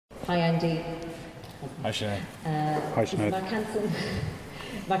Hi Andy. Hi Sinead. Hi Sinead.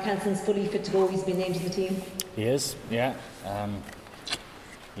 Mark Hansen's fully fit to go. He's been named to the team. He is, yeah.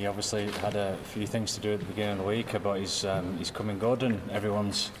 He obviously had a few things to do at the beginning of the week, but he's coming good, and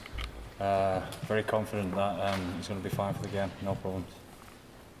everyone's very confident that he's going to be fine for the game. No problems.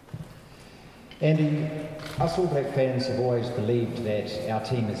 Andy, us All Black fans have always believed that our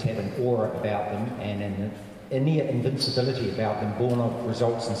team has had an aura about them and a near invincibility about them, born of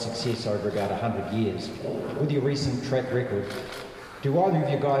results and success over about 100 years. With your recent track record, do either of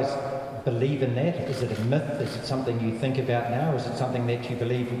you guys believe in that? Is it a myth? Is it something you think about now? Or is it something that you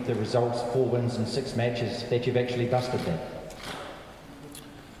believe with the results, 4 wins and 6 matches, that you've actually busted that?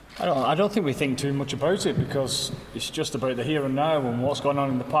 I don't think we think too much about it, because it's just about the here and now, and what's gone on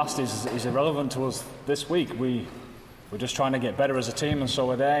in the past is irrelevant to us this week. We're just trying to get better as a team, and so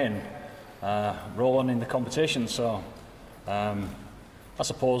are they, and roll on in the competition. So I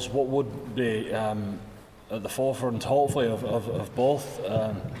suppose what would be at the forefront, hopefully, of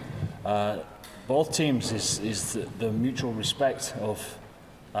both teams is the mutual respect of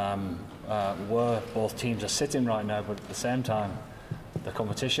where both teams are sitting right now, but at the same time, the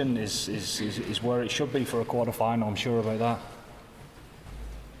competition is where it should be for a quarter-final. I'm sure about that.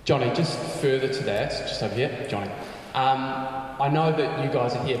 Johnny, just further to that, just over here, Johnny. I know that you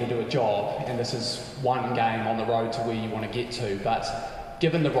guys are here to do a job, and this is one game on the road to where you want to get to, but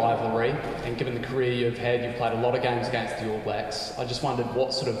given the rivalry and given the career you've had, you've played a lot of games against the All Blacks, I just wondered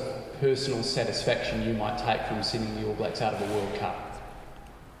what sort of personal satisfaction you might take from sending the All Blacks out of the World Cup.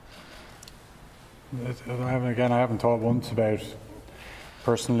 I haven't thought once about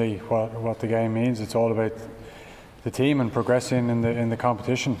personally what the game means. It's all about the team and progressing in the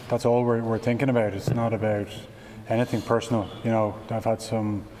competition. That's all we're thinking about. It's not about anything personal. You know, I've had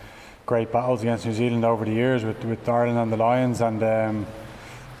some great battles against New Zealand over the years with Ireland and the Lions, and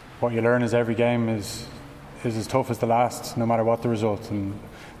what you learn is every game is as tough as the last, no matter what the result, and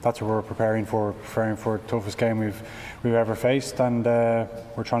that's what we're preparing for the toughest game we've ever faced, and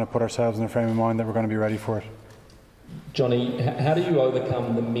we're trying to put ourselves in a frame of mind that we're going to be ready for it. Johnny, how do you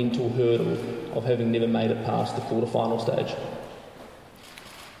overcome the mental hurdle of having never made it past the quarter-final stage?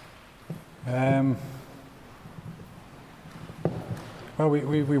 Well,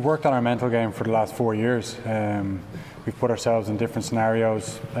 we've worked on our mental game for the last 4 years. We've put ourselves in different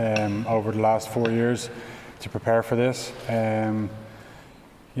scenarios over the last 4 years to prepare for this.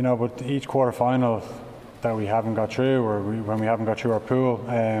 You know, but each quarter-final that we haven't got through, or when we haven't got through our pool,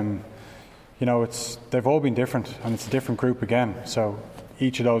 you know, they've all been different, and it's a different group again. So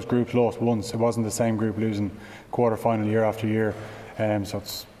each of those groups lost once. It wasn't the same group losing quarter-final year after year. So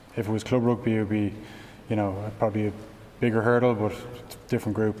if it was club rugby, it would be, you know, probably a bigger hurdle, but it's a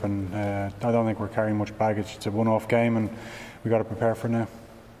different group, and I don't think we're carrying much baggage. It's a one-off game, and we've got to prepare for it now.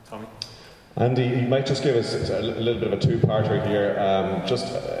 Tommy? Andy, you might just give us a little bit of a two-parter here,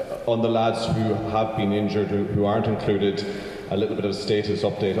 just on the lads who have been injured, who aren't included, a little bit of a status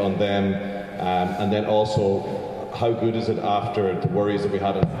update on them, and then also how good is it after the worries that we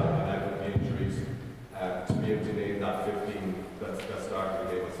had with the injuries to be able to name that 15 that started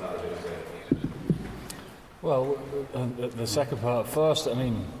the game on Saturday? Well, the second part first. I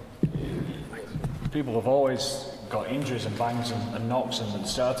mean, people have always got injuries and bangs and knocks, and at the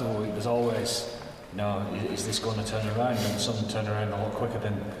start of the week there's always, you know, is this going to turn around? And some turn around a lot quicker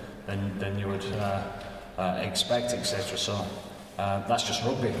than you would expect, etc. So that's just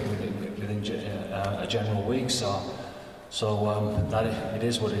rugby within a general week. So that it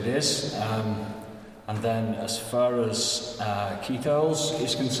is what it is. And then as far as Keith Earls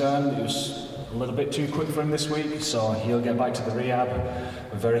is concerned, it was a little bit too quick for him this week, so he'll get back to the rehab.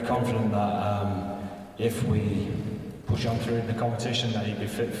 We're very confident that if we push on through the competition, that he'll be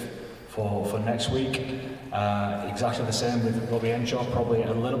fit for next week. Exactly the same with Robbie Henshaw, probably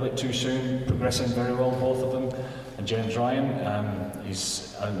a little bit too soon, progressing very well, both of them. And James Ryan,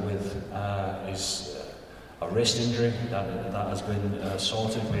 he's out with a wrist injury that has been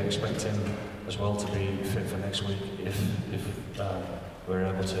sorted. We expect him as well to be fit for next week if we're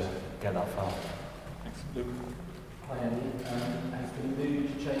able to get that far. Thanks. Luke. Hi Andy. Has the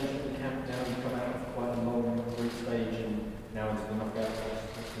mood changed the countdown come out of quite a long group stage and now into the knockout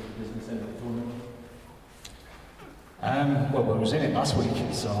stage of the business end of the tournament? Well, we was in it last week,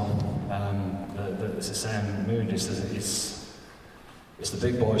 so it's the same mood. It's the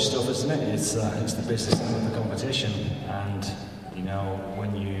big boy stuff, isn't it? It's the business end of the competition, and you know,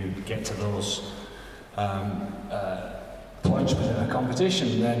 when you get to those points within a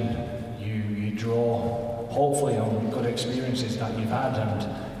competition, then you draw hopefully on good experiences that you've had and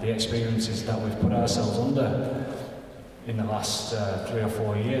the experiences that we've put ourselves under. in the last 3 or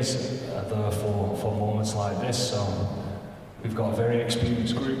 4 years there for moments like this. So we've got a very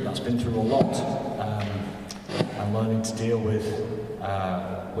experienced group that's been through a lot, and learning to deal with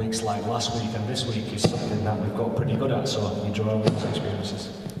weeks like last week and this week is something that we've got pretty good at. So enjoy all those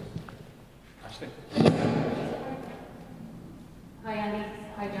experiences. Hi Andy,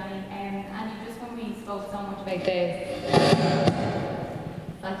 hi Johnny. Andy, just when we spoke so much about the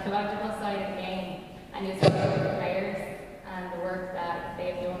psychological side of the game, and you spoke about the players and the work that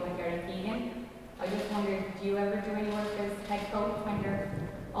they've done when they're competing, I just wondered, do you ever do any work as head coach when you're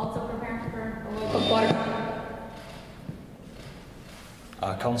also preparing for a World Cup quarter-final?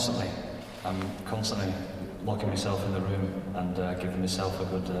 Constantly. I'm constantly locking myself in the room and giving myself a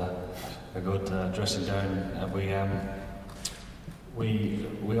good dressing down.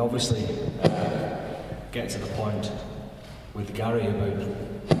 We obviously get to the point with Gary about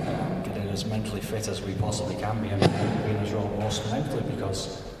getting as mentally fit as we possibly can be and being as robust mentally,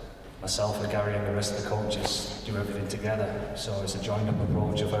 because myself and Gary and the rest of the coaches do everything together. So it's a joined up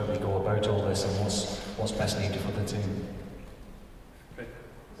approach of how we go about all this and what's best needed for the team.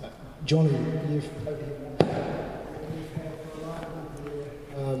 Johnny, you've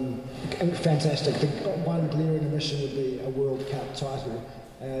fantastic. The one glaring omission would be a World Cup title.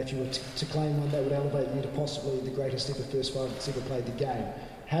 If you were to claim one, that would elevate you to possibly the greatest ever first five that's ever played the game.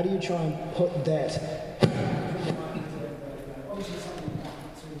 How do you try and put that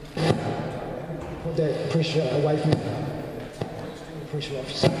pressure away from the pressure off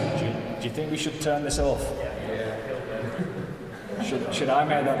yourself? Do you think we should turn this off? Should I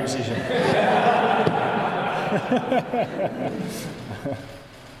make that decision?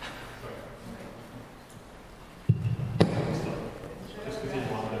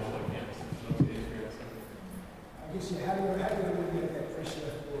 How do you get that pressure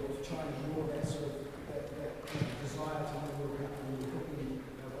of trying to ignore that sort of that desire to win the World Cup and you're cooking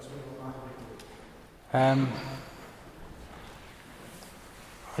what's remarkable?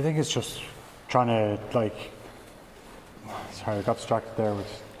 I think it's just trying to sorry, I got distracted there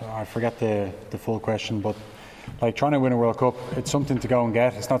I forget the full question, but trying to win a World Cup, it's something to go and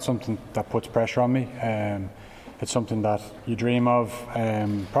get. It's not something that puts pressure on me. It's something that you dream of,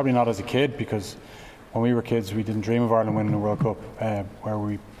 probably not as a kid, because when we were kids we didn't dream of Ireland winning a World Cup,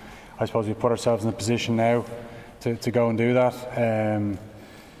 where I suppose we put ourselves in a position now to go and do that.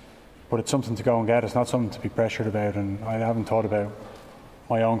 But it's something to go and get. It's not something to be pressured about, and I haven't thought about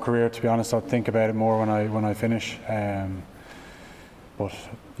my own career, to be honest. I'll think about it more when I finish. But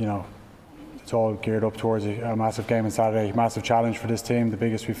it's all geared up towards a massive game on Saturday, massive challenge for this team, the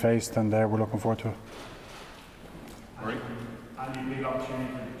biggest we've faced, and we're looking forward to it. Right. Andy, big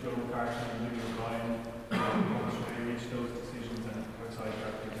opportunity for Joe Carson and Louis O'Brien to reach those decisions and outside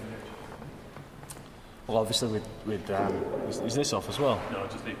that. Well, obviously is this off as well? No,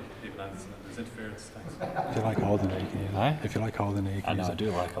 just leave it as there's interference. Thanks. If you like holding it, you can use it. If you like holding it, you can use it. I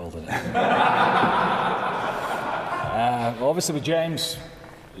do like holding it. Well, obviously with James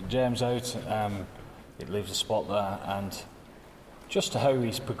out, it leaves a spot there, and just how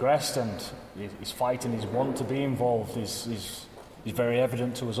he's progressed and his fight and his want to be involved is very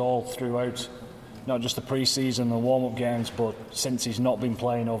evident to us all throughout, not just the pre-season and the warm-up games, but since he's not been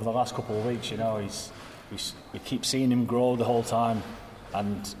playing over the last couple of weeks. We keep seeing him grow the whole time,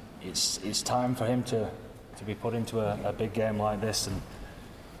 and it's time for him to be put into a big game like this, and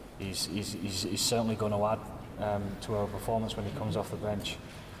he's certainly going to add to our performance when he comes off the bench.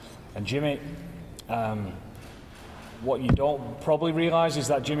 And Jimmy, what you don't probably realise is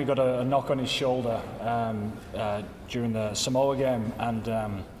that Jimmy got a knock on his shoulder during the Samoa game,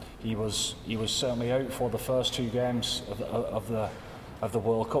 and he was certainly out for the first 2 games of the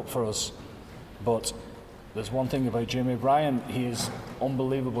World Cup for us. But there's one thing about Jimmy Bryan: he is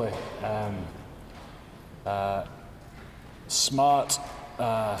unbelievably smart,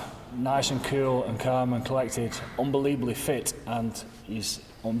 nice and cool and calm and collected, unbelievably fit, and he's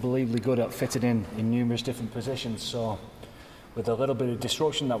unbelievably good at fitting in numerous different positions. So with a little bit of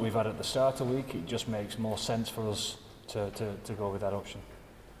disruption that we've had at the start of the week, it just makes more sense for us to go with that option.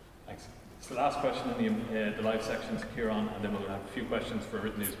 Thanks. It's the last question in the live section to Kieran, and then we'll have a few questions for a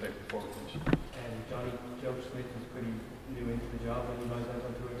written newspaper before we finish. Johnny, Joe Smith was pretty new into the job when you guys went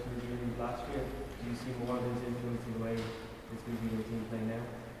on tour to New Zealand last year. Do you see more of his influence in the way this New Zealand team play now?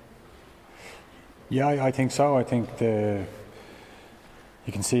 Yeah, I think so. I think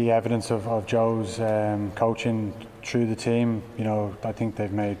you can see evidence of Joe's coaching through the team. I think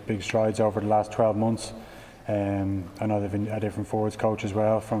they've made big strides over the last 12 months. I know they've been a different forwards coach as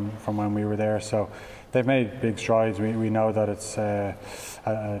well from when we were there. So they've made big strides. We know that it's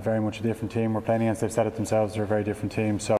very much a different team we're playing against. They've said it themselves, they're a very different team. So